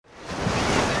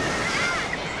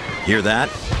Hear that?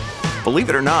 Believe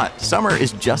it or not, summer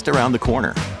is just around the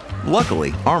corner.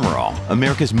 Luckily, Armor All,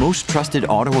 America's most trusted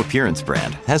auto appearance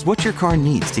brand, has what your car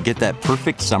needs to get that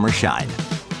perfect summer shine.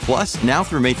 Plus, now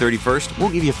through May 31st, we'll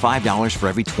give you $5 for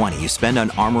every $20 you spend on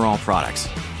Armor All products.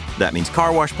 That means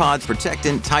car wash pods,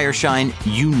 protectant, tire shine,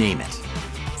 you name it.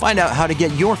 Find out how to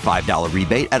get your $5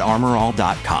 rebate at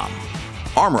armorall.com.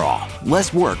 Armor All,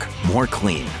 less work, more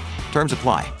clean. Terms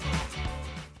apply.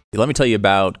 Let me tell you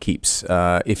about Keeps.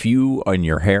 If you and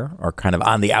your hair are kind of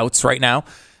on the outs right now,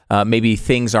 maybe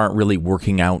things aren't really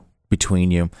working out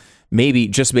between you. Maybe,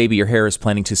 just maybe, your hair is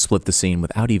planning to split the scene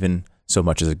without even so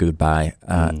much as a goodbye.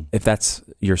 If that's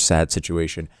your sad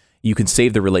situation, you can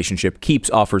save the relationship. Keeps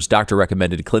offers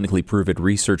doctor-recommended, clinically proven,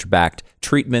 research-backed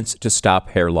treatments to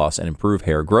stop hair loss and improve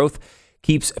hair growth.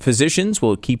 Keeps physicians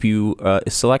will keep you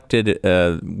selected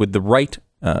with the right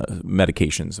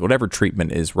medications, whatever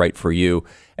treatment is right for you,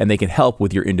 and they can help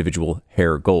with your individual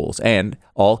hair goals. And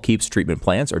all Keeps treatment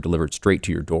plans are delivered straight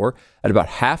to your door at about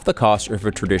half the cost of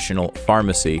a traditional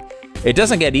pharmacy. It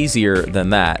doesn't get easier than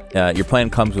that. Your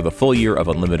plan comes with a full year of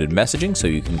unlimited messaging, so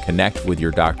you can connect with your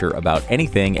doctor about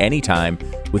anything, anytime.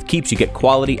 With Keeps, you get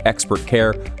quality, expert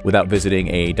care without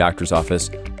visiting a doctor's office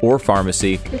or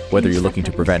pharmacy. Whether you're looking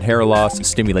to prevent hair loss,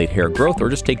 stimulate hair growth, or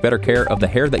just take better care of the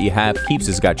hair that you have, Keeps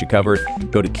has got you covered.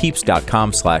 Go to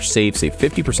keeps.com/save. Save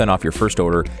 50% off your first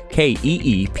order.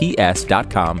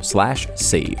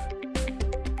 KEEPS.com/save.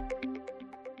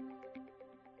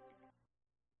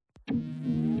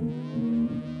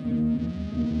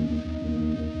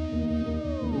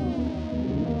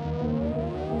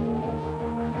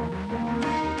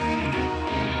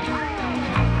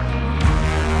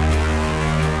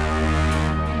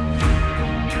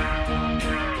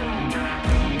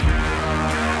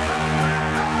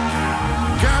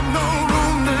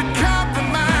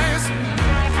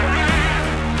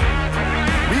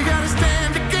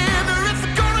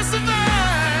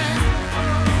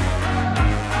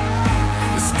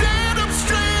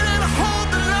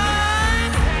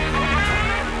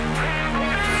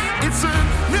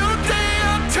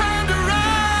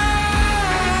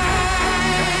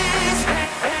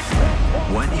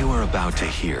 To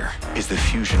hear is the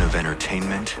fusion of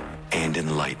entertainment and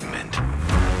enlightenment.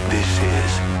 This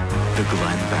is the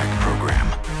Glenn Beck Program.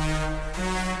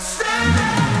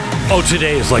 Oh,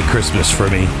 today is like Christmas for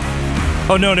me.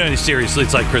 Oh, no, seriously,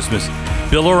 it's like Christmas.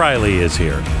 Bill O'Reilly is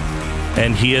here,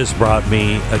 and he has brought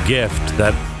me a gift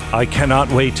that I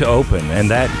cannot wait to open, and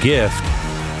that gift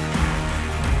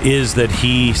is that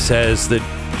he says that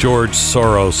George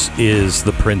Soros is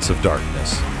the Prince of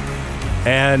Darkness.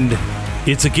 And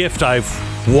it's a gift I've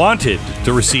wanted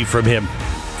to receive from him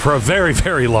for a very,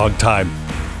 very long time.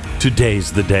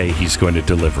 Today's the day he's going to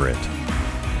deliver it.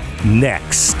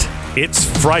 Next, it's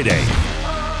Friday.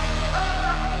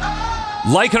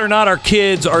 Like it or not, our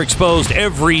kids are exposed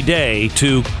every day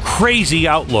to crazy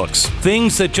outlooks,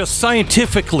 things that just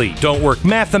scientifically don't work,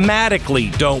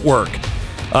 mathematically don't work,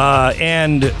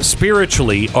 and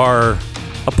spiritually are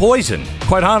a poison,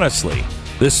 quite honestly.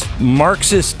 This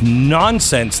Marxist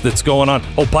nonsense that's going on.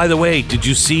 Oh, by the way, did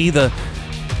you see the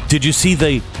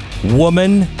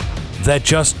woman that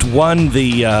just won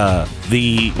the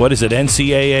what is it,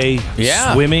 NCAA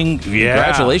swimming? Yeah.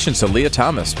 Congratulations to Leah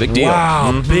Thomas. Big deal.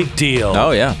 Wow, big deal.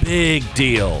 Oh yeah, big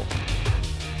deal.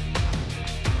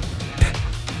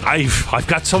 I've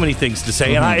got so many things to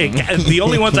say, and the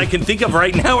only ones I can think of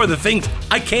right now are the things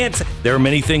I can't say. There are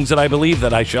many things that I believe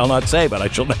that I shall not say, but I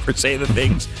shall never say the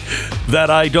things that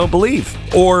I don't believe,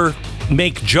 or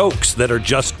make jokes that are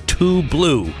just too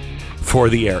blue for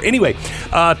the air. Anyway,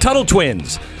 Tuttle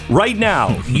Twins. Right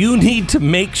now, you need to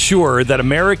make sure that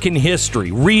American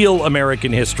history, real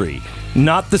American history,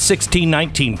 not the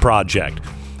 1619 Project,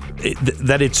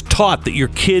 that it's taught, that your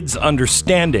kids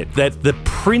understand it, that the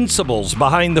principles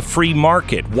behind the free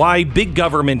market, why big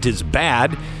government is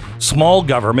bad, small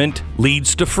government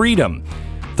leads to freedom.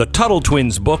 The Tuttle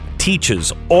Twins book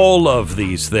teaches all of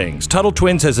these things. Tuttle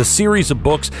Twins has a series of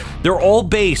books. They're all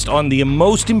based on the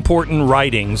most important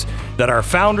writings that our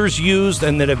founders used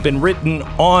and that have been written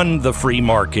on the free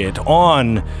market,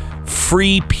 on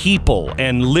free people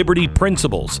and liberty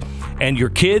principles. And your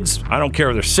kids, I don't care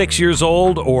if they're 6 years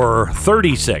old or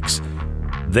 36,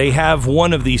 they have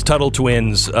one of these Tuttle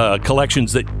Twins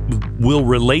collections that will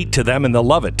relate to them and they'll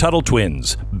love it. Tuttle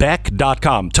Twins,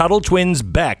 Beck.com.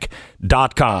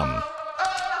 TuttleTwinsBeck.com.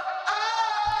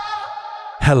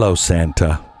 Hello,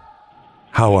 Santa.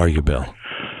 How are you, Bill?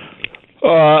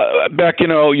 Beck,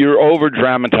 you're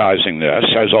over-dramatizing this,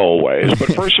 as always.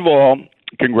 But first of all,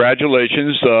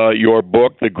 congratulations. Your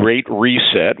book, The Great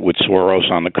Reset, with Soros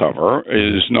on the cover,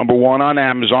 is number one on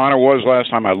Amazon, or was last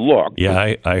time I looked.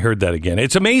 Yeah, I heard that again.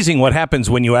 It's amazing what happens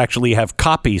when you actually have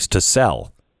copies to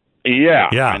sell. Yeah,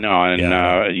 I know.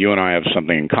 And you and I have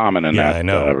something in common in that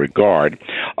regard.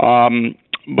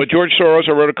 But George Soros,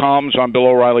 I wrote a column on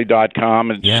BillO'Reilly.com.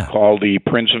 It's called The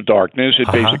Prince of Darkness.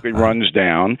 It basically runs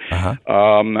down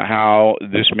how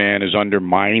this man is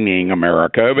undermining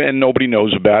America, and nobody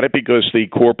knows about it because the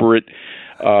corporate,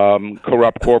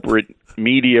 corrupt corporate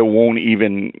media won't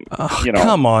even,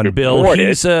 come on, Bill.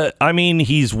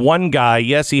 He's one guy.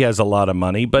 Yes, he has a lot of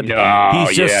money, but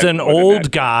he's just an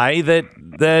old guy that,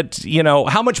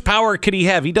 how much power could he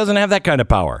have? He doesn't have that kind of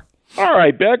power. All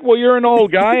right, Beck. Well, you're an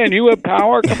old guy and you have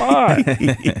power. Come on.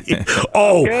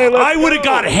 I would have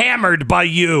got hammered by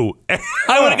you.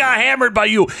 I would have got hammered by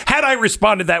you had I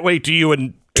responded that way to you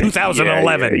in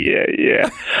 2011. Yeah.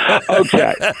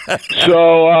 Okay.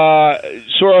 So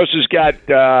Soros has got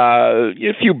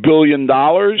a few $1 billion.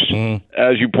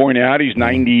 As you point out, he's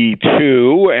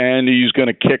 92 and he's going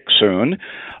to kick soon.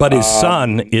 But his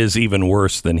son is even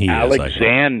worse than he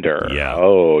Alexander. is. Yeah.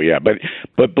 Oh, yeah.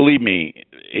 But believe me,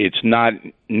 it's not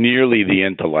nearly the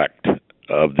intellect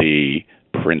of the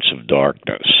Prince of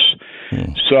Darkness.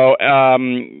 So,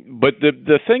 but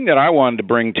the thing that I wanted to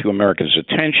bring to America's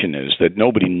attention is that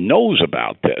nobody knows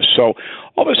about this. So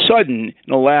all of a sudden, in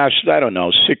the last,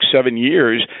 6-7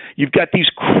 years, you've got these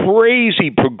crazy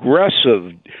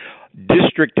progressive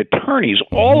district attorneys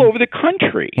all over the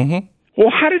country. Well,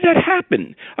 how did that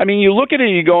happen? I mean, you look at it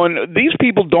and you're going, these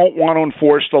people don't want to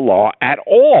enforce the law at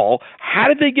all. How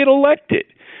did they get elected?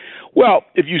 Well,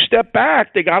 if you step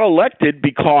back, they got elected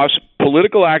because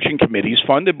political action committees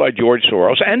funded by George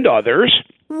Soros and others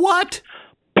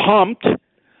pumped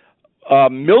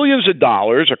millions of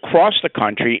dollars across the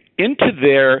country into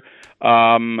their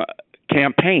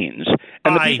campaigns.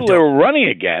 And the people they were running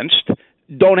against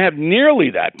don't have nearly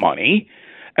that money.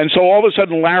 And so all of a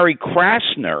sudden, Larry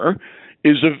Krasner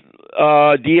is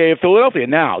the DA of Philadelphia.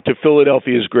 Now, to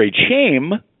Philadelphia's great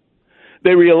shame,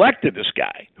 they reelected this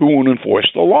guy who won't enforce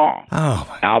the law.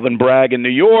 Alvin Bragg in New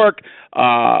York,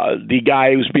 the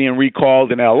guy who's being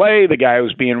recalled in L.A., the guy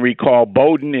who's being recalled,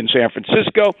 Bowden in San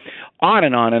Francisco, on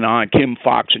and on and on, Kim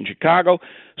Foxx in Chicago.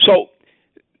 So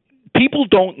people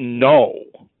don't know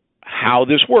how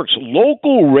this works.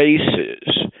 Local races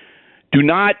do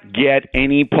not get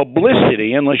any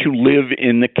publicity unless you live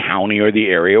in the county or the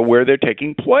area where they're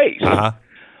taking place.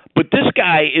 But this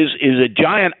guy is a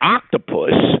giant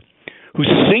octopus who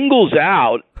singles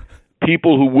out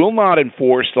people who will not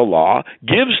enforce the law,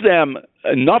 gives them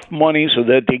enough money so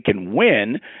that they can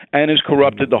win, and has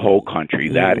corrupted the whole country.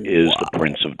 That is the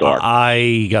Prince of Darkness.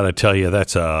 I got to tell you,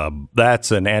 that's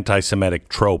an anti-Semitic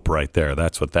trope right there.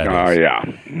 That's what that is. Oh,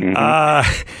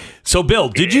 yeah. So, Bill,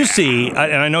 did you see, and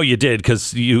I know you did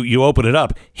because you opened it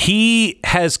up, he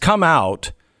has come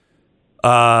out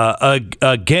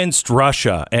against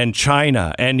Russia and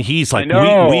China, and he's like,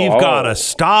 we've got to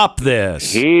stop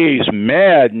this. He's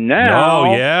mad now.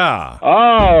 Oh, yeah.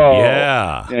 Oh.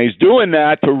 Yeah. And he's doing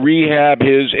that to rehab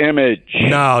his image.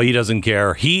 No, he doesn't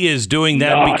care. He is doing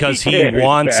that because he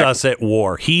wants us at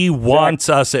war. He wants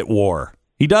us at war.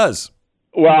 He does.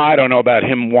 Well, I don't know about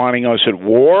him wanting us at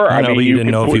war. I mean, but you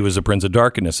didn't know if he was a Prince of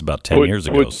Darkness about 10 years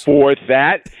ago. Put forth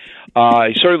that.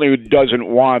 He certainly doesn't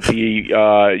want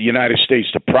the United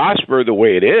States to prosper the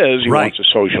way it is. He wants a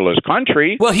socialist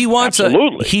country. Well, he wants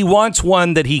he wants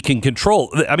one that he can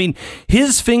control. I mean,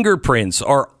 his fingerprints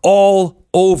are all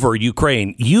over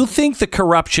Ukraine. You think the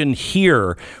corruption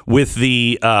here with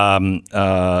the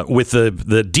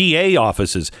DA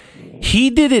offices, he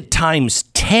did it times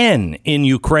 10 in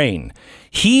Ukraine.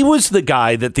 He was the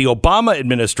guy that the Obama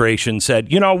administration said,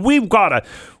 we've got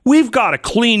to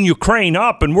clean Ukraine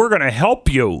up, and we're going to help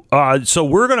you. So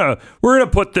we're gonna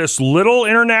put this little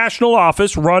international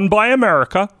office run by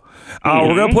America.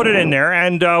 We're going to put it in there,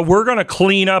 and we're going to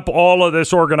clean up all of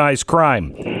this organized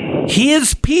crime.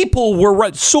 His people were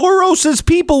Soros's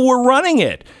people were running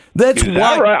it. That's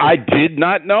why. Right? I did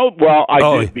not know. Well, I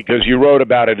did because you wrote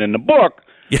about it in the book.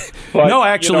 But, no,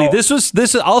 actually, this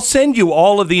is. I'll send you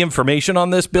all of the information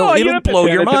on this, Bill. No, it'll blow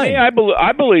your mind.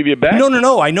 I believe you, Beck.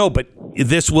 No, I know, but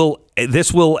this will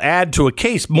add to a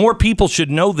case. More people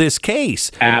should know this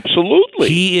case. Absolutely,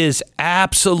 he is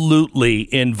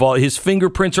absolutely involved. His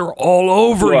fingerprints are all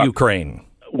over Ukraine.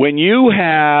 When you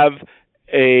have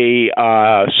a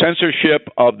censorship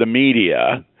of the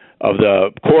media, of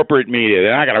the corporate media,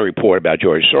 they're not going to report about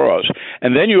George Soros,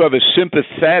 and then you have a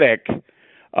sympathetic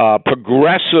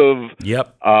progressive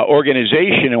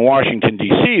organization in Washington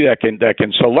D.C. that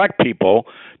can select people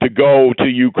to go to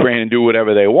Ukraine and do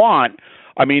whatever they want.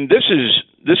 I mean, this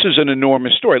is an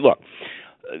enormous story. Look,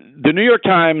 the New York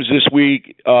Times this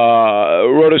week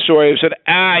wrote a story that said,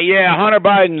 Hunter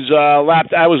Biden's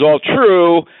laptop, that was all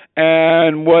true,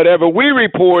 and whatever we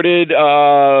reported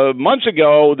months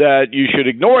ago that you should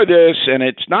ignore this and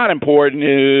it's not important,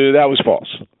 that was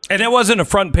false. And it wasn't a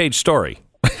front page story.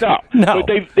 No. No. But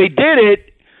they did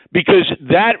it because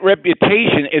that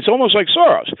reputation, it's almost like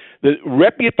Soros. The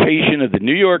reputation of the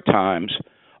New York Times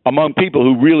among people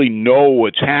who really know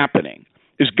what's happening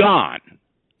is gone.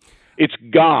 It's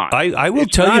gone. I will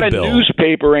it's tell you, Bill. It's not a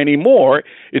newspaper anymore.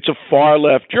 It's a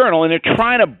far-left journal, and they're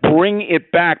trying to bring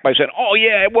it back by saying,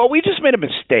 we just made a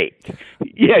mistake.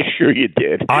 Yeah, sure you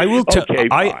did. I will tell you,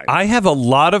 I have a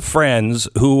lot of friends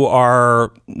who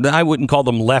are, I wouldn't call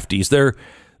them lefties. They're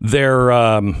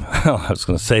I was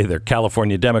going to say they're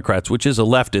California Democrats, which is a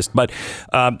leftist, but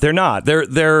they're not.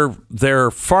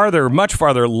 They're much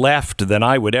farther left than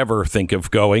I would ever think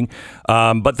of going.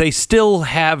 But they still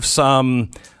have some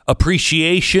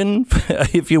appreciation,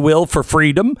 if you will, for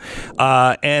freedom.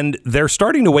 And they're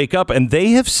starting to wake up. And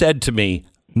they have said to me,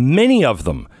 many of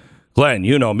them, Glenn,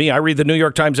 you know me, I read the New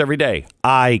York Times every day.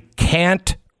 I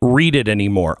can't read it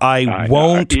anymore. I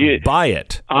won't buy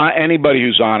it. Anybody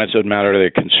who's honest, doesn't matter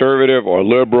if they're conservative or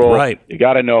liberal. Right. You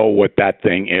got to know what that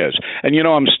thing is. And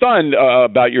I'm stunned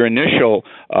about your initial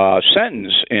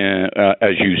sentence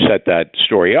as you set that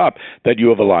story up that you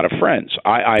have a lot of friends.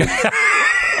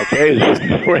 Okay,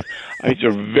 these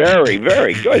are very,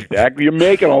 very good, Beck. You're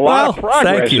making a lot of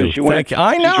progress. Thank you.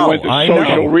 I know. You went to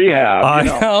social rehab. I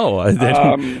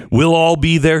know. We'll all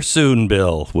be there soon,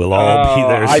 Bill. We'll all be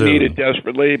there soon. I need it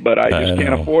desperately, but I just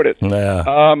can't afford it. Yeah.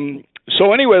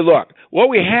 So anyway, look, what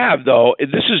we have, though,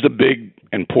 this is the big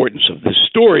importance of this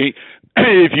story.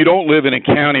 If you don't live in a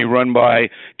county run by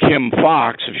Kim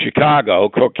Foxx of Chicago,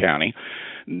 Cook County,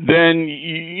 then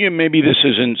maybe this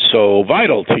isn't so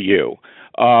vital to you.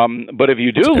 But if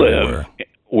you do live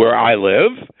where I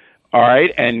live, all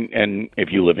right, and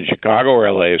if you live in Chicago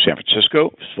or LA or San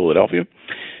Francisco, Philadelphia,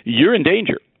 you're in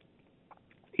danger.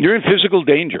 You're in physical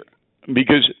danger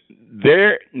because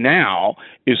there now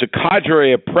is a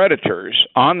cadre of predators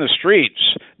on the streets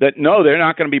that know they're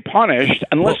not going to be punished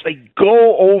unless they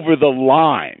go over the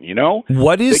line,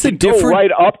 What is the difference? Go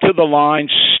right up to the line,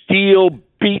 steal,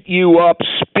 beat you up,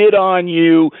 spit on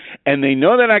you, and they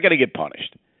know they're not going to get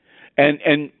punished.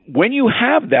 And when you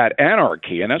have that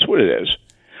anarchy, and that's what it is,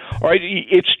 all right,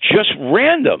 it's just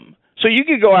random. So you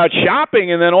could go out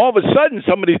shopping, and then all of a sudden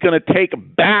somebody's going to take a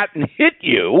bat and hit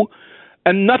you,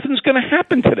 and nothing's going to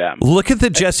happen to them. Look at the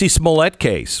Jussie Smollett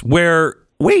case, where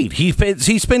he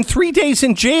spent 3 days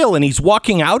in jail, and he's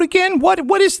walking out again. What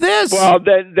is this? Well,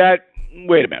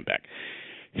 wait a minute, Beck.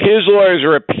 His lawyers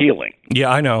are appealing.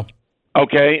 Yeah, I know.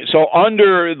 Okay, so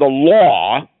under the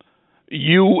law,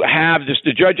 you have this.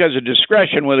 The judge has a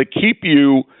discretion whether to keep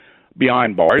you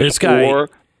behind bars or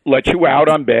let you out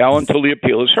on bail until the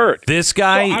appeal is heard. This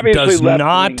guy does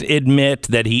not admit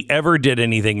that he ever did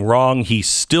anything wrong. He's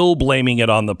still blaming it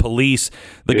on the police.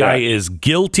 The guy is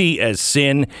guilty as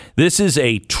sin. This is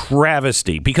a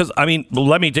travesty. Because,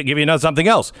 let me give you something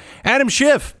else. Adam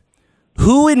Schiff,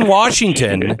 who in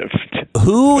Washington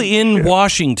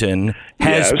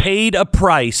has paid a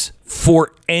price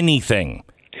for anything?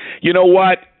 You know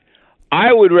what?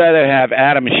 I would rather have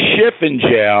Adam Schiff in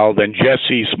jail than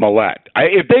Jussie Smollett.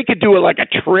 If they could do it like a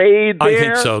trade there. I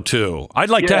think so, too. I'd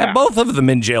like to have both of them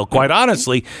in jail, quite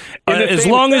honestly, as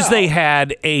long as they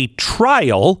had a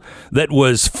trial that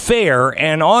was fair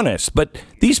and honest. But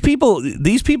these people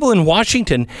in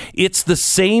Washington, it's the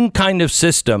same kind of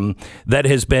system that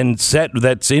has been set,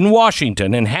 that's in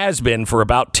Washington and has been for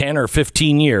about 10 or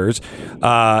 15 years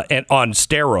and on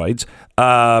steroids.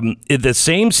 The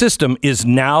same system is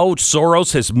now,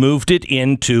 Soros has moved it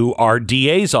into our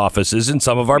DA's offices in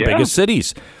some of our biggest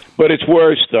cities. But it's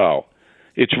worse, though.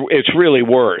 It's really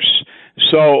worse.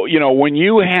 So, when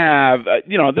you have,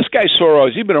 this guy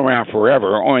Soros, he's been around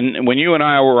forever. When you and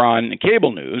I were on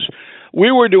cable news, we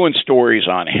were doing stories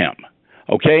on him.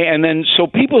 Okay, and then so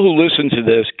people who listen to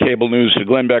this cable news, the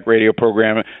Glenn Beck radio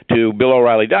program, to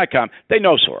BillO'Reilly.com, they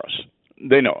know Soros.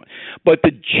 They know it. But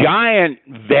the giant,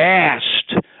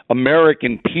 vast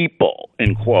American people,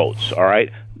 in quotes, all right,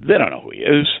 they don't know who he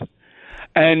is.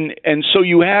 And so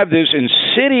you have this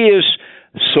insidious,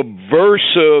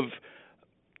 subversive,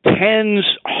 tens,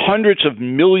 hundreds of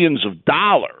millions of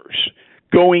dollars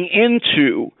going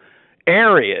into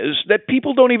areas that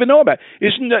people don't even know about.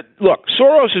 Isn't that, look,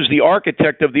 Soros is the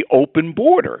architect of the open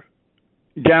border.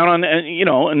 down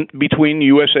on, between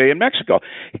USA and Mexico.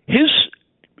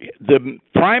 The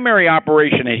primary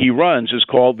operation that he runs is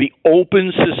called the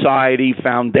Open Society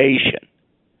Foundation.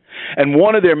 And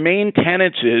one of their main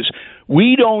tenets is,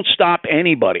 we don't stop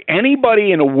anybody.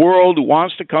 Anybody in the world who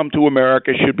wants to come to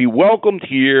America should be welcomed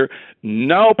here.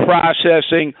 No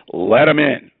processing. Let them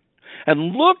in.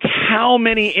 And look how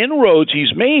many inroads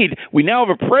he's made. We now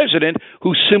have a president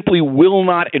who simply will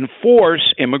not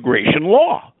enforce immigration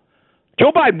law.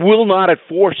 Joe Biden will not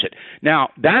enforce it. Now,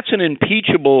 that's an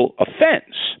impeachable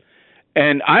offense.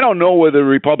 And I don't know whether the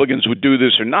Republicans would do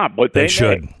this or not, but they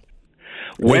should.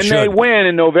 When they win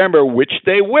in November, which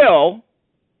they will,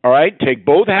 all right, take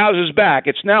both houses back,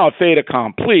 it's now a fait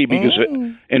accompli because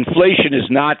inflation is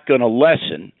not going to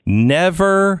lessen.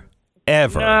 Never,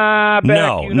 ever. Beck,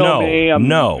 no, you know me. I'm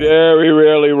no. very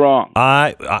rarely wrong.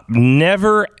 I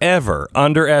never, ever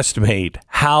underestimate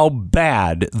how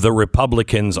bad the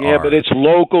Republicans are. Yeah, but it's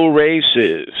local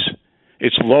races.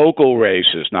 It's local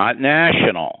races, not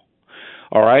national.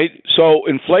 All right? So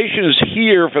inflation is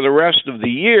here for the rest of the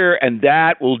year, and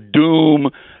that will doom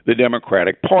the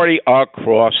Democratic Party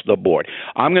across the board.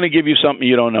 I'm going to give you something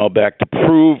you don't know, Beck, to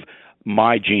prove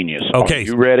my genius. Okay. Are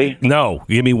you ready? No.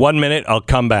 Give me 1 minute. I'll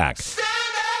come back.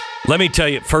 Let me tell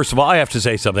you, first of all, I have to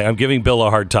say something. I'm giving Bill a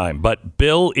hard time, but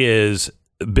Bill is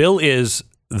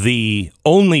the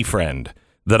only friend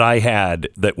that I had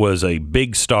that was a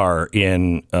big star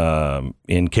in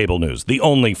cable news. The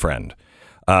only friend.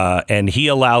 And he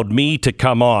allowed me to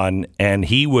come on, and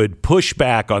he would push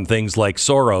back on things like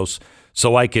Soros,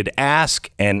 so I could ask,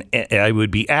 and I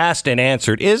would be asked and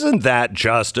answered, isn't that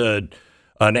just an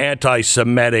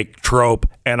anti-Semitic trope?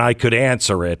 And I could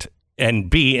answer it and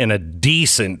be in a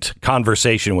decent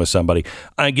conversation with somebody.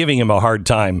 I'm giving him a hard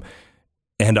time,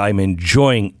 and I'm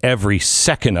enjoying every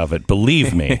second of it,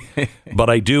 believe me. But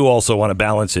I do also want to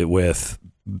balance it with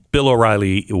Bill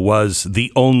O'Reilly was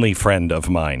the only friend of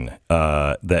mine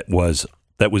that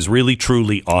was really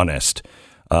truly honest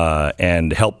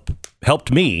and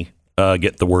helped me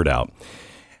get the word out.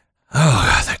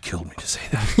 Oh, God, that killed me to say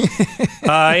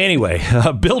that. Anyway,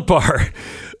 Built Bar.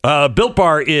 Built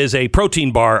Bar is a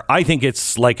protein bar. I think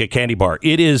it's like a candy bar.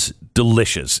 It is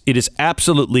delicious. It is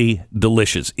absolutely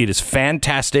delicious. It is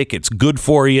fantastic. It's good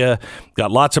for you.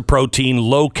 Got lots of protein,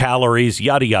 low calories,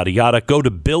 yada, yada, yada. Go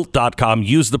to Built.com.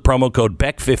 Use the promo code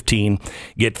BECK15.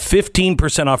 Get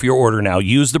 15% off your order now.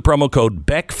 Use the promo code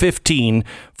BECK15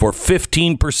 for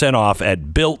 15% off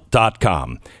at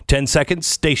Built.com. 10 seconds,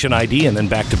 station ID, and then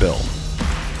back to Bill.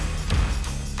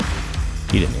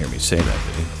 He didn't hear me say that,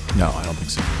 did he? No, I don't think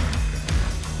so.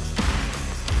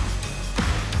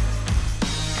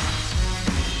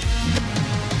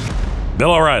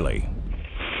 Bill O'Reilly.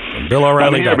 Bill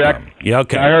O'Reilly. I'm here, Beck. Yeah,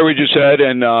 okay. I heard what you said,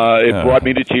 and it brought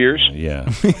me to tears.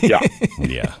 Yeah. Yeah.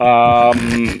 Yeah.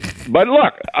 But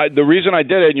look, the reason I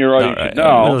did it, and you're right, you should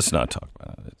know. Let's not talk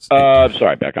about it.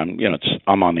 Sorry, Beck.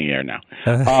 I'm on the air now.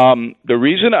 The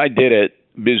reason I did it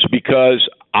is because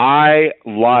I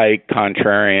like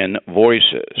contrarian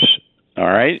voices. All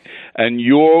right. And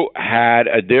you had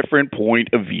a different point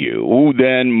of view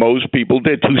than most people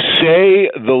did, to say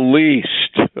the least.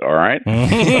 All right.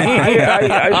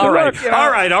 All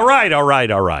right.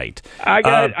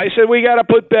 I said we got to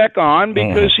put Beck on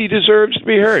because he deserves to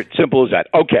be heard. Simple as that.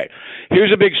 Okay.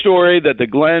 Here's a big story that the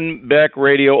Glenn Beck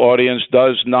radio audience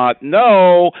does not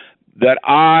know that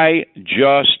I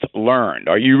just learned.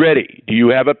 Are you ready? Do you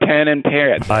have a pen and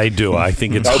pad? I do. I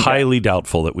think it's highly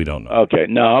doubtful that we don't know. Okay.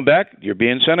 No, Beck, you're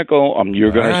being cynical.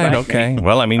 You're going to thank okay. me.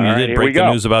 Well, I mean, you did break the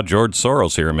go. news about George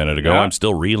Soros here a minute ago. Yeah. I'm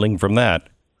still reeling from that.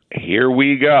 Here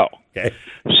we go. Okay.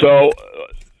 So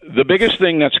the biggest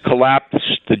thing that's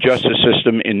collapsed the justice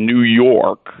system in New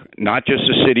York, not just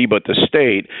the city but the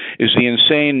state, is the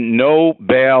insane no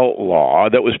bail law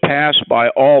that was passed by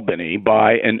Albany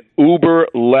by an uber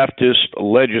leftist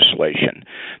legislation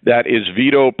that is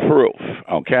veto proof.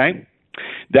 Okay,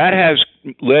 that has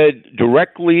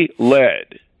directly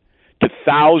led to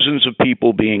thousands of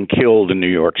people being killed in New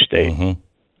York State.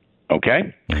 Mm-hmm.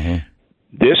 Okay, mm-hmm.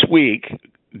 This week,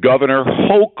 Governor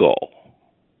Hochul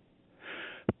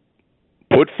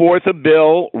put forth a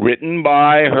bill written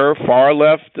by her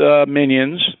far-left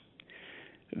minions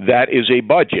that is a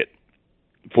budget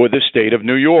for the state of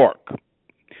New York.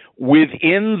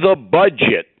 Within the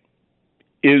budget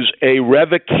is a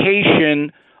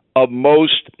revocation of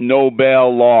most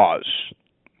no-bail laws.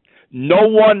 No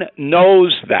one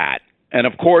knows that. And,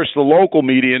 of course, the local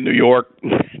media in New York,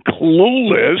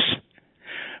 clueless,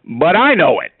 but I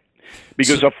know it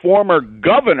because a former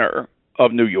governor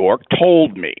of New York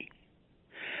told me.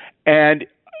 And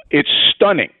it's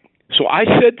stunning. So I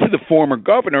said to the former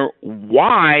governor,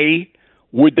 why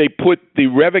would they put the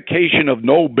revocation of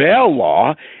no bail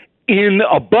law in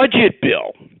a budget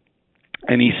bill?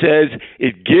 And he says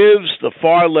it gives the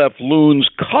far left loons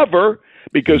cover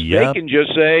because they can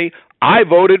just say, I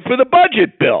voted for the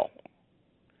budget bill.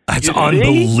 That's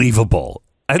unbelievable.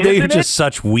 They're just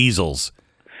such weasels.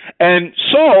 And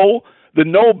so the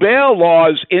no bail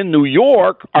laws in New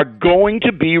York are going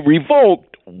to be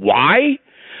revoked. Why?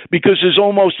 Because there's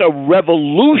almost a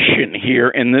revolution here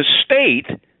in this state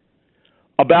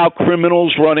about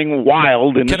criminals running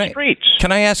wild in the streets.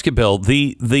 Can I ask you, Bill,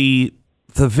 the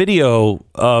video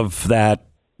of that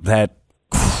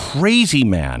crazy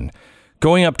man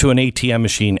going up to an ATM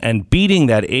machine and beating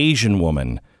that Asian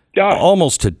woman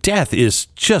almost to death is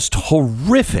just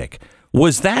horrific.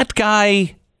 Was that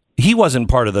guy? He wasn't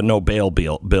part of the no bail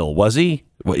bill, was he?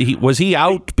 Was he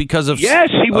out because of? Yes,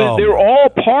 he was. They're all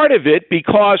part of it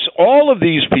because all of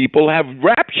these people have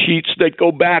rap sheets that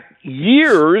go back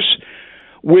years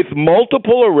with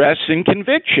multiple arrests and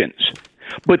convictions.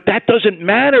 But that doesn't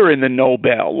matter in the no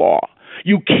bail law.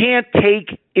 You can't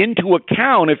take into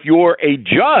account, if you're a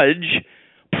judge,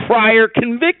 prior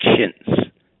convictions.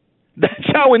 That's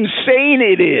how insane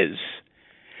it is.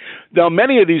 Now,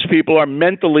 many of these people are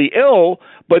mentally ill,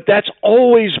 but that's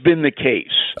always been the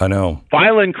case. I know.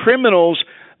 Violent criminals,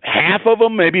 half of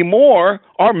them, maybe more,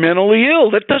 are mentally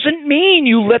ill. That doesn't mean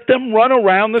you let them run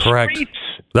around the streets.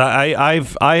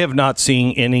 I have not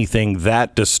seen anything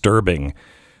that disturbing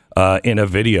in a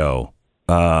video.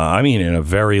 I mean, in a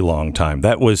very long time.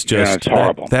 That was just it's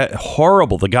horrible. That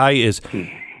horrible. The guy is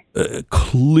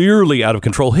clearly out of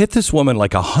control. Hit this woman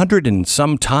like 100 and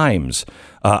some times.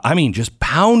 I mean, just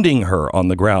pounding her on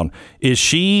the ground. Is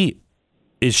she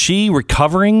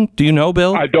recovering? Do you know,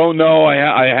 Bill? I don't know.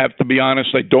 I have to be honest.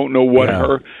 I don't know what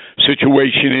her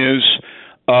situation is,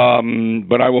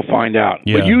 but I will find out.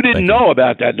 Yeah, but you didn't know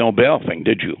about that no bail thing,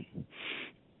 did you?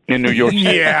 In New York City.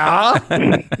 Yeah. You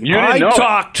didn't I know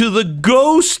talked to the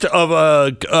ghost of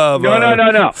a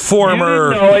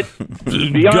former you didn't know it.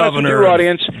 Be honest governor. with your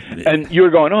audience, and you were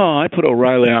going, I put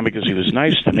O'Reilly on because he was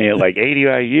nice to me like 80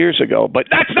 years ago. But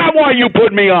that's not why you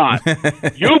put me on.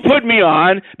 You put me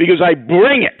on because I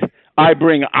bring it. I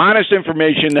bring honest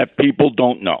information that people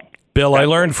don't know. Bill, I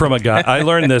learned from a guy. I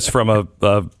learned this from a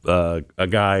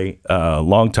guy a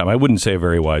long time. I wouldn't say a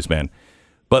very wise man,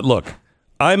 but look.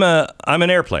 I'm an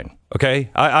airplane,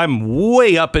 okay? I'm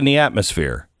way up in the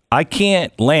atmosphere. I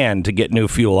can't land to get new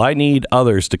fuel. I need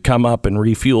others to come up and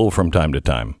refuel from time to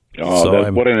time. Oh,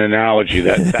 so what an analogy.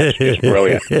 That's just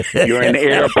brilliant. You're an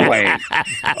airplane.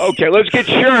 Okay, let's get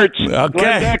shirts. Okay.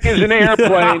 Beck is an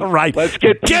airplane. All right. Let's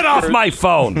get off my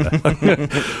phone.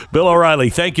 Bill O'Reilly,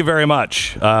 thank you very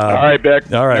much. All right,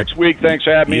 Beck. All right. Next week, thanks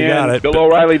for having me got in. it.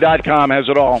 BillO'Reilly.com has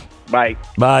it all. Bye.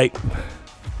 Bye.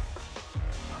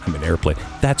 I'm an airplane.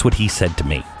 That's what he said to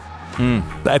me.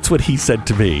 That's what he said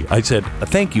to me. I said,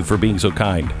 thank you for being so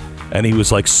kind. And he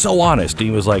was like, so honest. He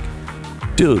was like,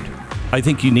 dude, I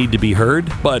think you need to be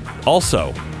heard, but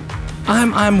also,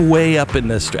 I'm way up in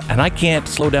this, and I can't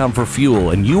slow down for fuel,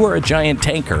 and you are a giant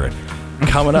tanker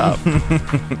coming up.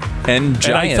 And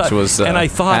Giants was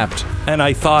apt. And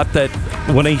I thought that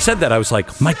when he said that, I was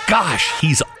like, my gosh,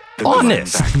 he's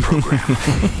honest.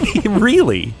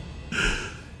 Really.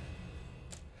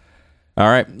 All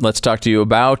right, let's talk to you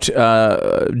about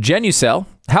Genucel.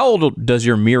 How old does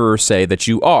your mirror say that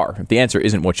you are? If the answer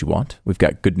isn't what you want, we've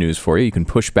got good news for you. You can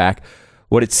push back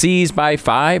what it sees by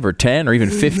 5 or 10 or even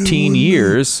 15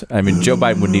 years. I mean, Joe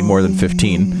Biden would need more than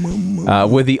 15.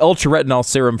 With the Ultra Retinol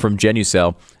Serum from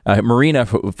Genucel, Marina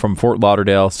from Fort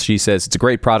Lauderdale, she says, it's a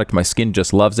great product. My skin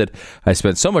just loves it. I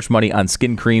spent so much money on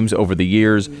skin creams over the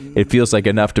years. It feels like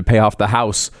enough to pay off the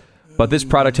house. But this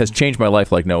product has changed my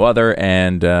life like no other,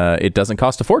 and it doesn't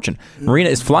cost a fortune. Marina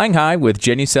is flying high with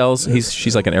Genucel's.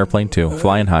 She's like an airplane, too,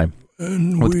 flying high.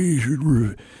 And we should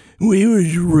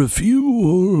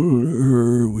refuel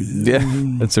her with... Yeah,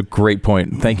 that's a great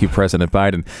point. Thank you, President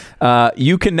Biden.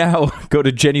 You can now go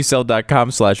to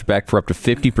Genucel.com/Beck for up to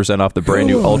 50% off the brand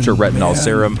new Ultra Retinol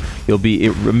Serum. You'll be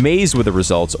amazed with the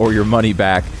results or your money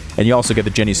back. And you also get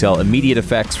the Genucel immediate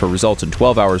effects for results in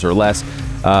 12 hours or less,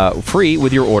 free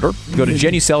with your order. Go to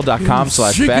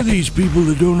Genucel.com/Beck. Sick of these people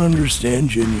that don't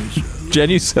understand Genucel.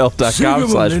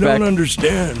 Genucel.com/Beck. They don't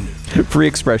understand. Free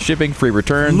express shipping, free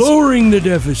returns. Lowering the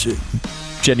deficit.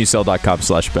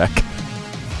 Genucel.com/Beck.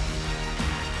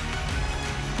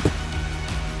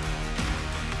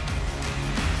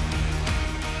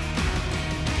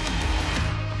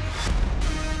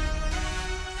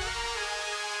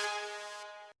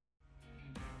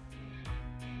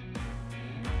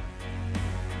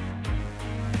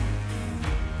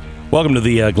 Welcome to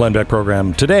the Glenn Beck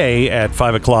program. Today at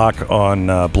 5 o'clock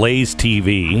on Blaze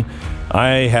TV,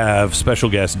 I have special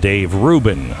guest Dave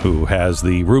Rubin, who has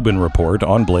the Rubin Report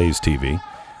on Blaze TV.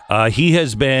 He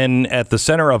has been at the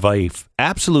center of a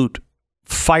absolute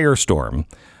firestorm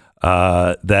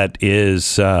that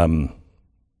is,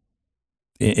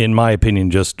 in my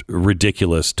opinion, just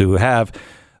ridiculous. To have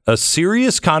a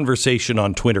serious conversation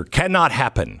on Twitter cannot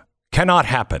happen.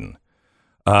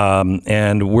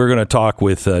 And we're going to talk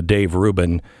with Dave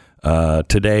Rubin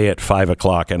today at 5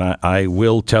 o'clock. And I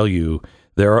will tell you,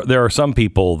 there are some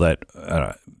people that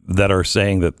are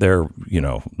saying that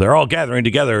they're all gathering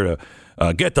together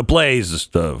to get the Blaze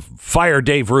to fire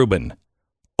Dave Rubin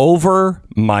over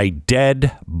my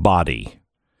dead body.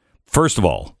 First of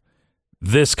all,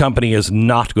 this company is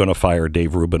not going to fire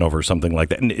Dave Rubin over something like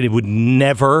that. And it would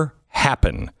never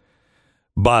happen.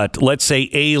 But let's say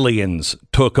aliens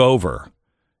took over.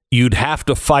 You'd have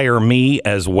to fire me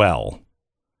as well.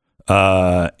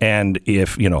 And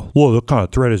if, well, what kind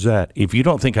of threat is that? If you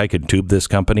don't think I could tube this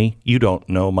company, you don't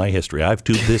know my history. I've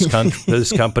tubed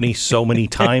this company so many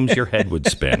times your head would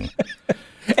spin.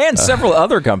 And several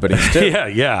other companies, too.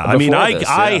 Yeah. I mean,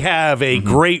 I have a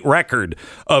great record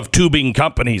of tubing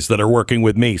companies that are working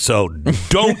with me, so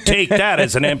don't take that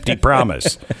as an empty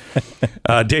promise.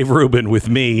 Dave Rubin with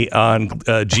me on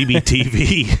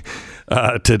GBTV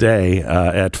today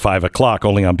at 5 o'clock,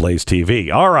 only on Blaze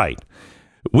TV. All right.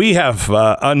 We have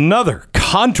another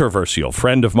controversial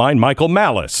friend of mine, Michael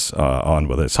Malice, on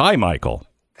with us. Hi, Michael.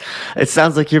 It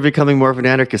sounds like you're becoming more of an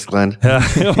anarchist, Glenn.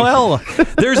 Well,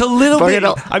 there's a little bit.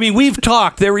 I mean, we've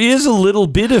talked. There is a little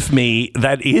bit of me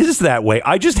that is that way.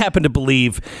 I just happen to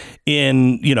believe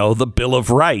in, the Bill of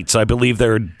Rights. I believe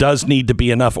there does need to be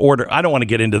enough order. I don't want to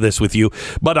get into this with you,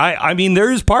 but I mean,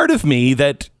 there is part of me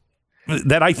that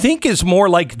I think is more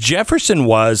like Jefferson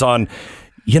was on,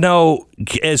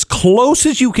 as close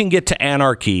as you can get to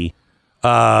anarchy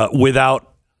without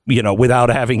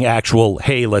having actual,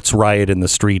 hey, let's riot in the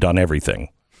street on everything.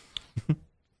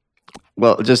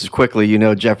 Well, just quickly,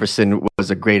 Jefferson was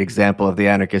a great example of the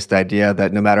anarchist idea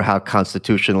that no matter how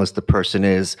constitutionalist the person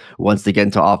is, once they get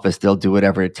into office, they'll do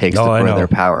whatever it takes to further their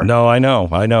power. No, I know.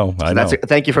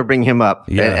 Thank you for bringing him up.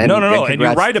 Yeah. No. And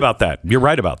you're right about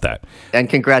that. And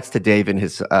congrats to Dave and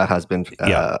his husband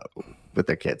with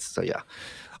their kids. So, yeah.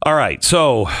 All right,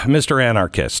 so Mr.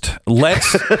 Anarchist,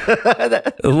 let's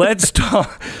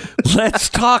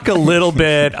talk a little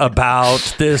bit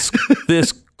about this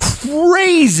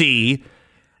crazy.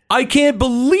 I can't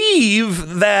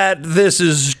believe that this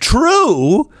is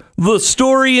true. The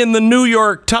story in the New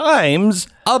York Times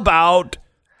about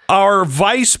our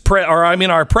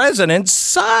our president's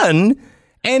son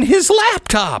and his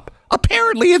laptop.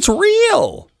 Apparently, it's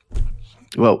real.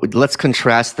 Well, let's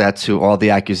contrast that to all the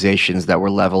accusations that were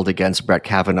leveled against Brett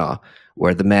Kavanaugh,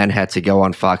 where the man had to go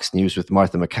on Fox News with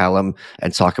Martha McCallum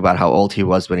and talk about how old he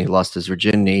was when he lost his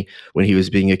virginity, when he was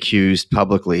being accused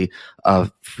publicly of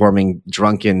forming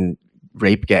drunken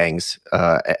rape gangs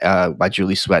by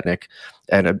Julie Swetnick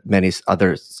and many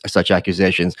other such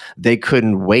accusations. They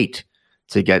couldn't wait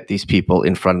to get these people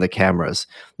in front of the cameras.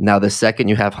 Now, the second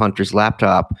you have Hunter's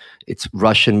laptop, it's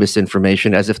Russian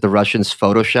misinformation, as if the Russians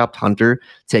photoshopped Hunter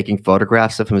taking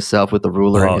photographs of himself with a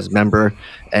ruler and his member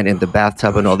and in the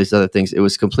bathtub and all these other things. It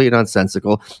was completely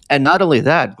nonsensical. And not only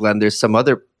that, Glenn, there's some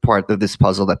other part of this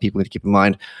puzzle that people need to keep in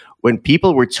mind. When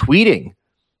people were tweeting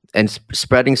and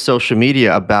spreading social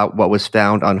media about what was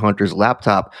found on Hunter's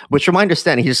laptop, which from my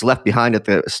understanding, he just left behind at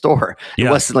the store. Yeah.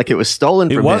 It wasn't like it was stolen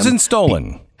from him. It wasn't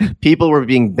stolen. People were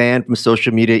being banned from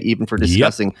social media even for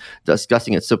discussing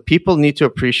it. So people need to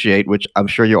appreciate, which I'm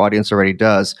sure your audience already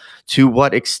does, to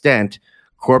what extent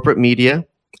corporate media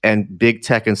and big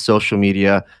tech and social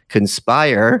media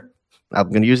conspire, I'm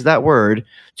going to use that word,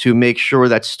 to make sure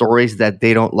that stories that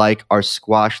they don't like are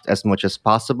squashed as much as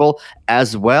possible,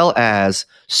 as well as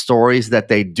stories that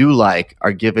they do like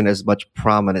are given as much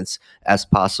prominence as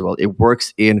possible. It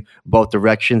works in both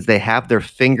directions. They have their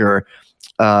finger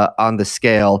on the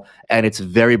scale, and it's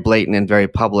very blatant and very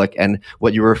public. And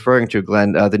what you were referring to,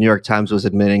 Glenn, the New York Times was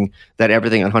admitting that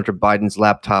everything on Hunter Biden's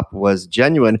laptop was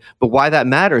genuine. But why that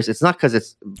matters, it's not because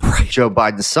it's Joe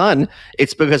Biden's son.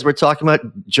 It's because we're talking about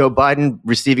Joe Biden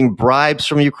receiving bribes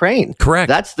from Ukraine. Correct.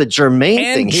 That's the germane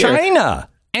thing here.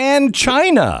 And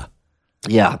China.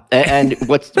 Yeah, and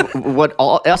what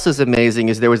else is amazing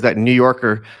is there was that New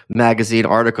Yorker magazine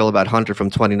article about Hunter from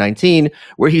 2019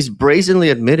 where he's brazenly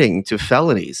admitting to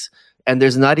felonies, and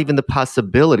there's not even the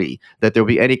possibility that there will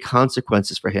be any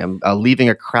consequences for him leaving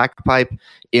a crack pipe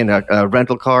in a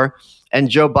rental car. And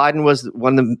Joe Biden was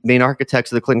one of the main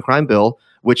architects of the Clinton crime bill,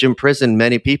 which imprisoned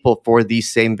many people for these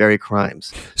same very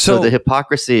crimes. So So the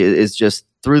hypocrisy is just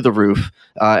through the roof,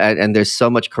 and there's so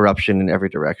much corruption in every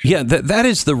direction. yeah, that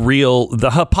is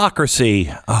the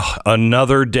hypocrisy. Oh,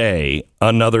 another day,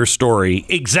 another story,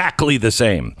 exactly the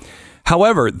same.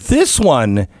 However, this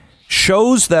one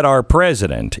shows that our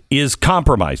president is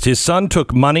compromised. His son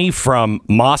took money from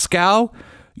Moscow,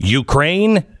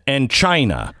 Ukraine, and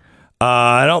China.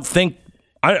 I don't think.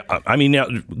 I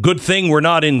mean, good thing we're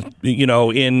not in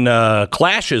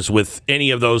clashes with any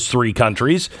of those three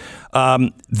countries.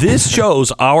 This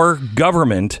shows our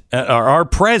government, our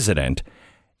president,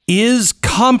 is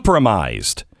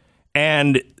compromised,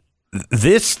 and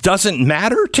this doesn't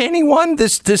matter to anyone.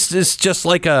 This is just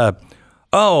like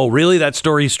oh, really? That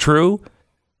story's true?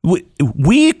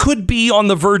 We could be on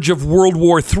the verge of World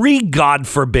War III, God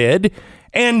forbid,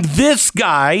 and this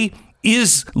guy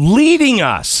is leading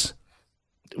us.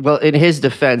 Well, in his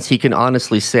defense, he can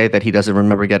honestly say that he doesn't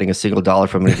remember getting a single dollar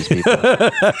from any of these people.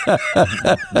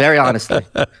 Very honestly.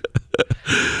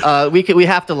 We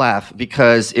have to laugh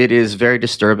because it is very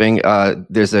disturbing.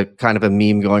 There's a kind of a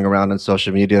meme going around on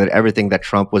social media that everything that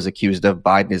Trump was accused of,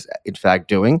 Biden is in fact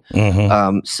doing.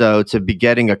 So to be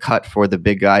getting a cut for the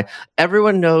big guy,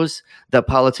 everyone knows that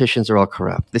politicians are all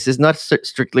corrupt. This is not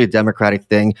strictly a Democratic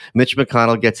thing. Mitch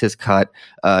McConnell gets his cut.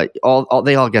 They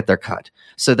all get their cut.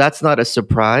 So that's not a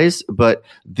surprise, but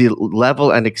the level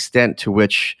and extent to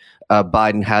which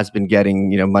Biden has been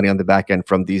getting, money on the back end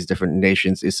from these different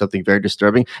nations is something very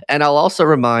disturbing. And I'll also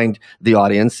remind the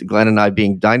audience, Glenn and I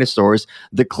being dinosaurs,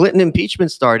 the Clinton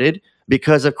impeachment started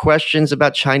because of questions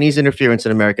about Chinese interference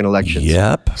in American elections.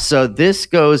 Yep. So this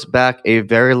goes back a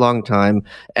very long time,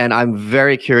 and I'm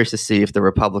very curious to see if the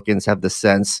Republicans have the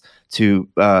sense to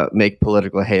make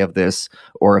political hay of this,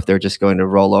 or if they're just going to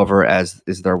roll over as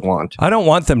is their wont. I don't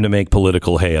want them to make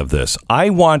political hay of this. I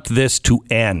want this to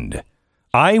end.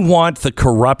 I want the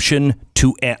corruption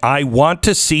to end. I want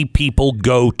to see people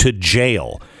go to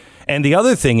jail. And the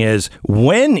other thing is,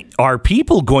 when are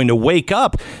people going to wake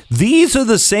up? These are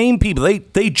the same people.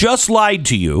 They just lied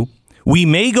to you. We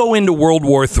may go into World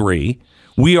War III.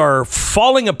 We are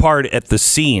falling apart at the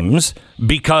seams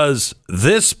because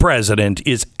this president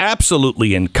is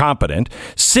absolutely incompetent.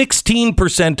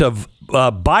 16% of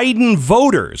Biden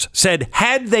voters said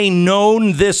had they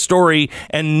known this story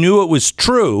and knew it was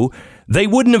true, they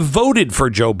wouldn't have voted for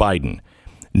Joe Biden.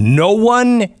 No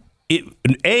one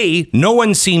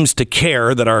seems to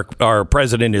care that our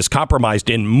president is compromised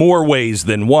in more ways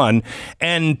than one.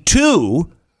 And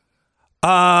two,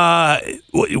 why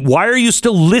are you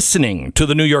still listening to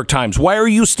the New York Times? Why are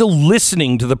you still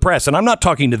listening to the press? And I'm not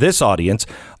talking to this audience.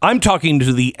 I'm talking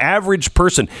to the average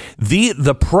person.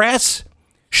 The press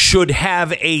should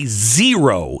have a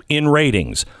 0 in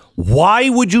ratings. Why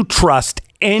would you trust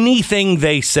anything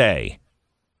they say?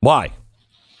 Why?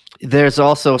 There's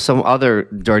also some other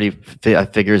dirty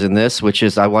figures in this, which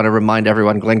is, I want to remind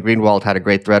everyone, Glenn Greenwald had a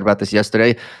great thread about this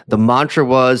yesterday. The mantra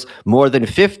was more than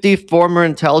 50 former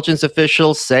intelligence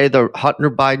officials say the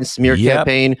Hunter Biden smear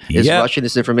campaign is rushing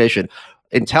this information.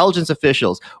 Intelligence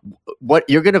officials, what,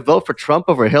 you're going to vote for Trump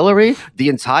over Hillary? The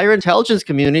entire intelligence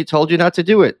community told you not to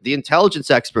do it. The intelligence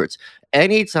experts.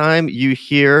 Anytime you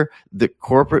hear the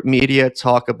corporate media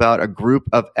talk about a group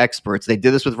of experts, they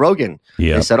did this with Rogan.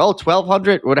 They said,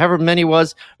 1,200, whatever many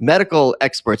was, medical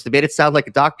experts. They made it sound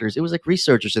like doctors. It was like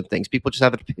researchers and things. People just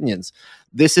have opinions.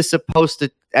 This is supposed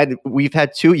to, and we've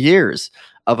had 2 years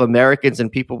of Americans and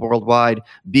people worldwide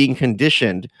being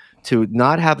conditioned to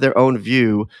not have their own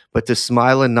view, but to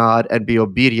smile and nod and be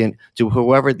obedient to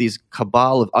whoever these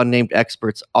cabal of unnamed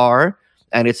experts are.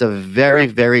 And it's a very,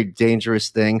 very dangerous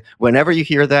thing. Whenever you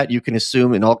hear that, you can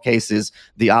assume in all cases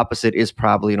the opposite is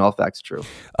probably in all facts true.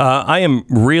 I am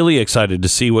really excited to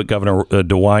see what Governor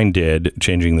DeWine did,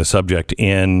 changing the subject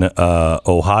in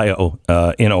Ohio.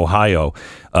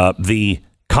 The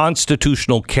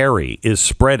constitutional carry is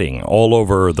spreading all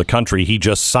over the country. He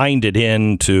just signed it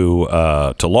into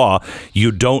to law.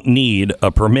 You don't need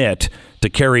a permit to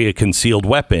carry a concealed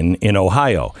weapon in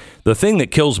Ohio. The thing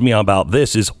that kills me about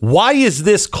this is, why is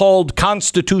this called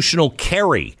constitutional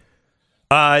carry?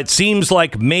 It seems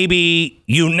like maybe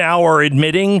you now are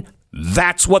admitting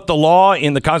that's what the law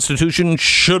in the Constitution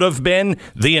should have been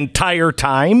the entire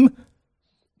time.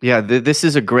 Yeah, this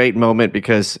is a great moment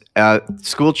because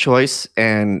school choice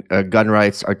and gun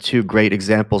rights are two great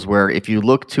examples where if you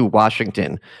look to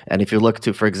Washington and if you look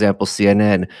to, for example,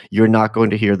 CNN, you're not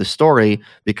going to hear the story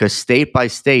because state by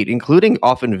state, including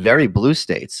often very blue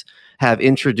states, have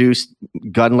introduced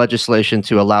gun legislation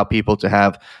to allow people to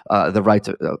have the right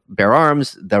to bear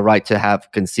arms, the right to have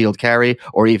concealed carry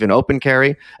or even open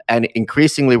carry. And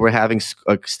increasingly, we're having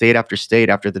state after state,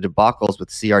 after the debacles with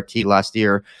CRT last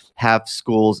year, have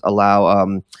schools allow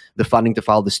the funding to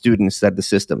follow the student instead of the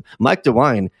system. Mike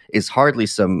DeWine is hardly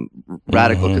some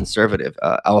radical conservative.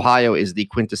 Ohio is the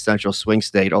quintessential swing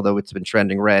state, although it's been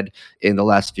trending red in the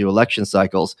last few election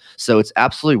cycles. So it's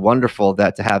absolutely wonderful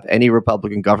that to have any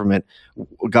Republican governor,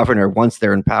 once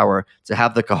they're in power, to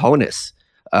have the cojones,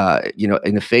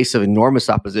 in the face of enormous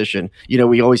opposition.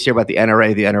 We always hear about the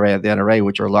NRA,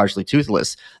 which are largely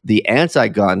toothless. The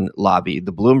anti-gun lobby,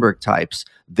 the Bloomberg types,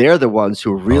 they're the ones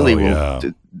who really will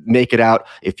make it out.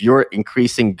 If you're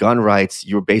increasing gun rights,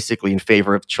 you're basically in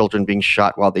favor of children being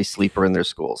shot while they sleep or in their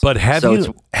schools. But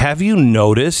have you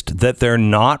noticed that they're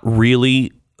not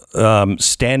really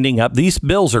standing up? These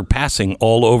bills are passing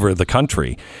all over the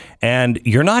country, and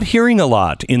you're not hearing a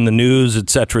lot in the news, et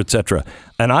cetera, et cetera.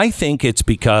 And I think it's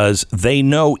because they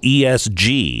know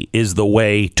ESG is the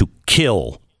way to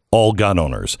kill all gun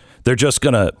owners. They're just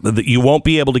you won't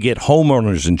be able to get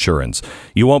homeowners insurance.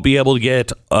 You won't be able to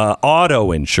get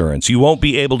auto insurance. You won't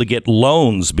be able to get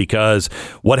loans, because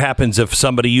what happens if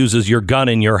somebody uses your gun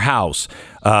in your house?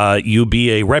 You be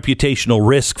a reputational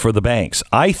risk for the banks.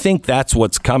 I think that's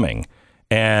what's coming.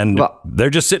 And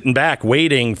they're just sitting back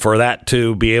waiting for that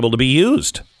to be able to be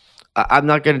used. I'm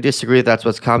not going to disagree that that's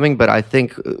what's coming, but I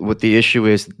think what the issue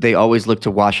is, they always look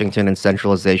to Washington, and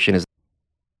centralization is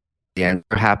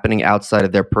happening outside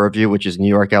of their purview, which is New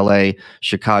York, LA,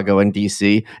 Chicago, and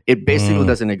DC. It basically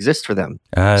doesn't exist for them.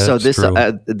 So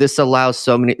this allows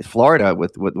so many. Florida,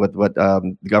 with what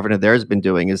the governor there has been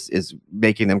doing, is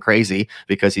making them crazy,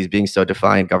 because he's being so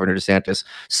defiant, Governor DeSantis.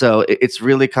 So it's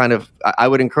really kind of. I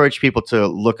would encourage people to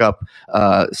look up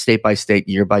state by state,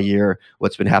 year by year,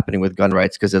 what's been happening with gun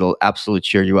rights, because it'll absolutely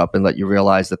cheer you up and let you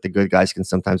realize that the good guys can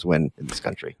sometimes win in this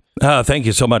country. Thank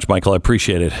you so much, Michael. I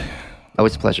appreciate it. Oh,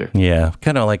 it's a pleasure. Yeah,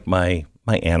 kind of like my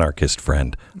anarchist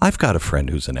friend. I've got a friend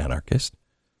who's an anarchist.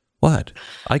 What?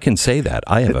 I can say that.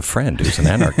 I have a friend who's an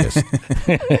anarchist.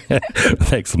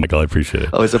 Thanks, Michael. I appreciate it.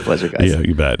 Oh, it's a pleasure, guys. Yeah,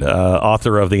 you bet.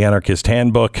 Author of The Anarchist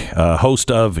Handbook,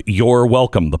 host of You're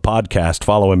Welcome, the podcast.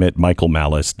 Follow him at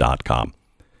michaelmalice.com.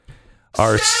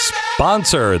 Our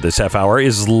sponsor this half hour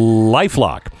is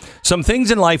LifeLock. Some things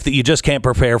in life that you just can't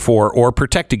prepare for or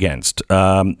protect against.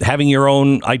 Having your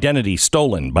own identity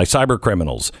stolen by cyber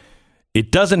criminals.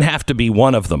 It doesn't have to be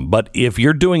one of them, but if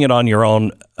you're doing it on your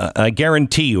own, I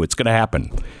guarantee you it's going to happen.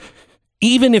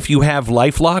 Even if you have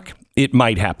LifeLock, it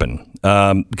might happen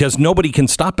because nobody can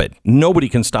stop it. Nobody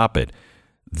can stop it.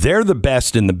 They're the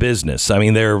best in the business. I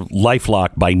mean, they're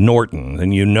LifeLock by Norton,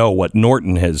 and you know what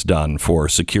Norton has done for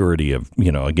security of,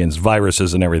 against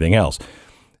viruses and everything else.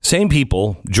 Same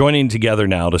people joining together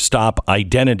now to stop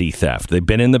identity theft. They've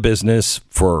been in the business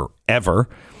forever,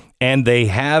 and they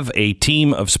have a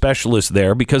team of specialists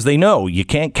there because they know you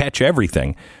can't catch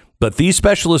everything. But these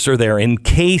specialists are there in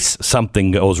case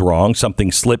something goes wrong,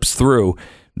 something slips through.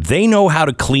 They know how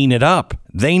to clean it up.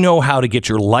 They know how to get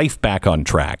your life back on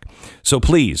track. So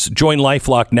please join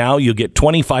LifeLock now. You'll get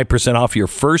 25% off your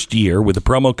first year with the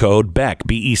promo code BECK,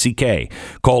 B-E-C-K.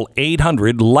 Call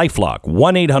 800-LifeLock,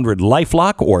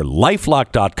 1-800-LifeLock, or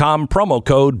lifelock.com, promo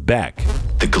code BECK.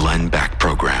 The Glenn Beck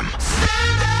Program.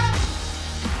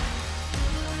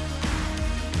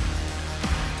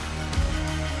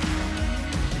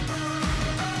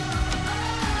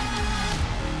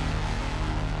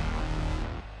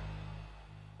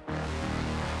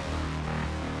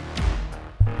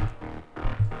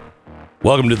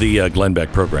 Welcome to the Glenn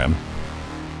Beck Program.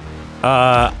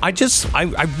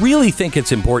 I really think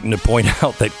it's important to point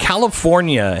out that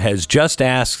California has just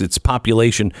asked its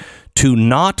population to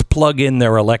not plug in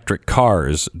their electric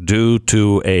cars due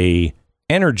to a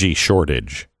energy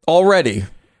shortage. Already.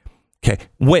 Okay.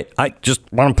 Wait, I just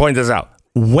want to point this out.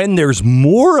 When there's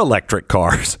more electric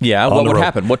cars, what would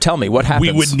happen? Tell me what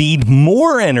happens. We would need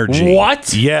more energy.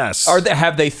 What? Yes.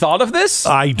 Have they thought of this?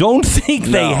 I don't think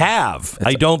they have.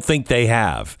 I don't think they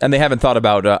have. And they haven't thought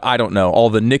about all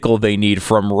the nickel they need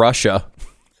from Russia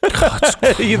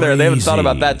either. They haven't thought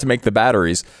about that to make the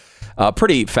batteries.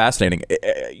 Pretty fascinating.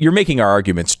 You're making our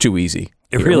arguments too easy.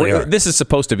 It really are. This is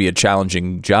supposed to be a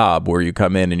challenging job where you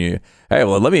come in and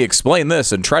let me explain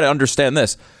this and try to understand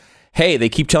this. Hey, they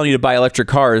keep telling you to buy electric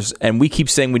cars, and we keep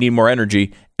saying we need more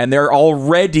energy, and they're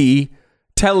already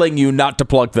telling you not to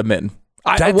plug them in.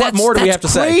 What more do we have to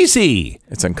say? That's crazy.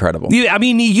 It's incredible. I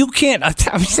mean, you can't.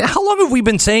 How long have we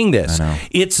been saying this? I know.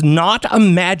 It's not a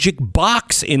magic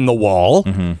box in the wall.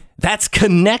 Mm-hmm. That's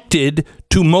connected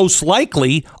to most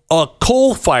likely a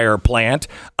coal-fired plant,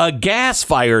 a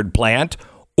gas-fired plant,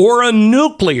 or a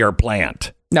nuclear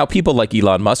plant. Now, people like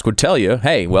Elon Musk would tell you,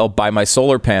 hey, well, buy my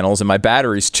solar panels and my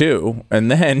batteries too,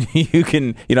 and then you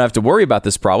don't have to worry about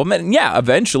this problem. And yeah,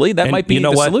 eventually that might be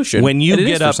the solution. When you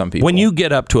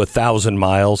get up to 1,000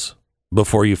 miles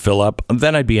before you fill up,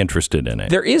 then I'd be interested in it.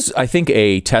 There is, I think,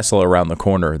 a Tesla around the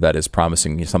corner that is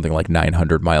promising you something like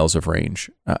 900 miles of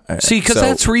range. See, because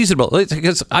that's reasonable.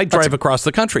 Because I drive across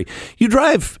the country. You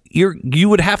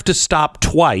would have to stop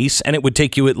twice, and it would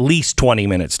take you at least 20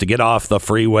 minutes to get off the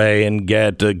freeway and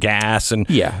get gas. And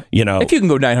if you can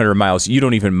go 900 miles, you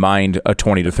don't even mind a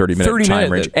 20 to 30 minute time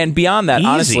range. And beyond that,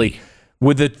 honestly,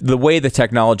 with the way the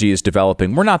technology is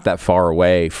developing, we're not that far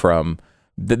away from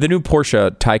the new Porsche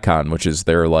Taycan, which is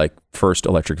their first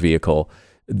electric vehicle.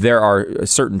 There are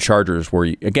certain chargers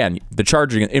where, the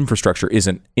charging infrastructure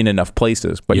isn't in enough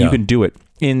places, but you can do it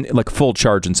in full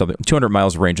charge in 200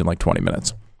 miles of range in 20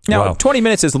 minutes. Now, 20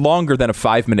 minutes is longer than a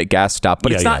 5-minute gas stop,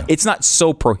 but it's not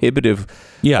so prohibitive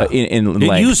in length.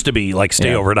 It used to be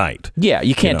stay overnight. Yeah,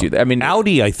 you can't do that. I mean,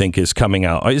 Audi, I think, is coming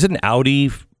out. Isn't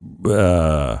Audi...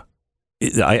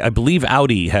 I believe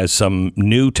Audi has some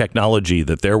new technology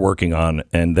that they're working on,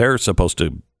 and they're supposed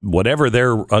to, whatever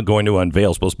they're going to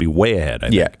unveil, is supposed to be way ahead. I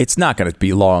think. It's not going to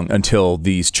be long until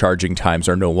these charging times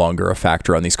are no longer a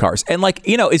factor on these cars. And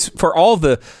it's for all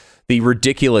the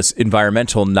ridiculous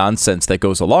environmental nonsense that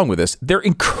goes along with this, they're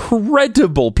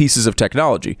incredible pieces of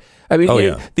technology. I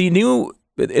mean, the new,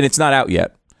 and it's not out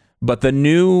yet, but the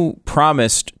new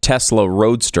promised Tesla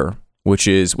Roadster, which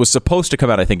was supposed to come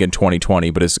out, I think, in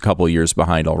 2020, but is a couple of years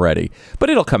behind already.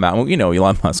 But it'll come out.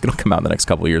 Elon Musk, it'll come out in the next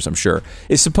couple of years, I'm sure.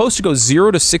 It's supposed to go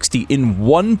 0 to 60 in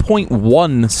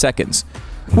 1.1 seconds,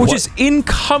 which is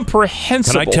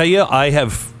incomprehensible. Can I tell you, I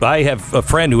have a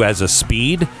friend who has a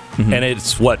speed, and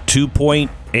it's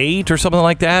 2.8 or something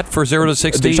like that for 0 to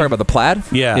 60. Are you talking about the Plaid?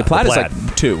 Yeah, the Plaid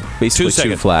is 2, basically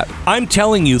 2 flat. I'm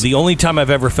telling you, the only time I've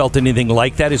ever felt anything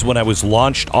like that is when I was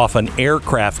launched off an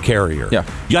aircraft carrier. Yeah.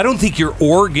 I don't think your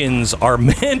organs are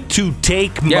meant to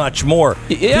take much more.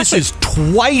 This is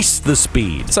twice the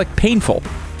speed. It's painful.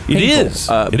 It is.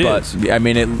 It is. I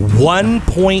mean,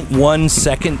 1.1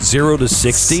 second, 0 to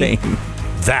 60. Insane.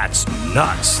 That's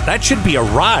nuts. That should be a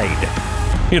ride.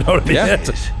 You know what I mean? Yeah,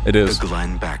 it is. The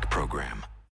Glenn Beck Program.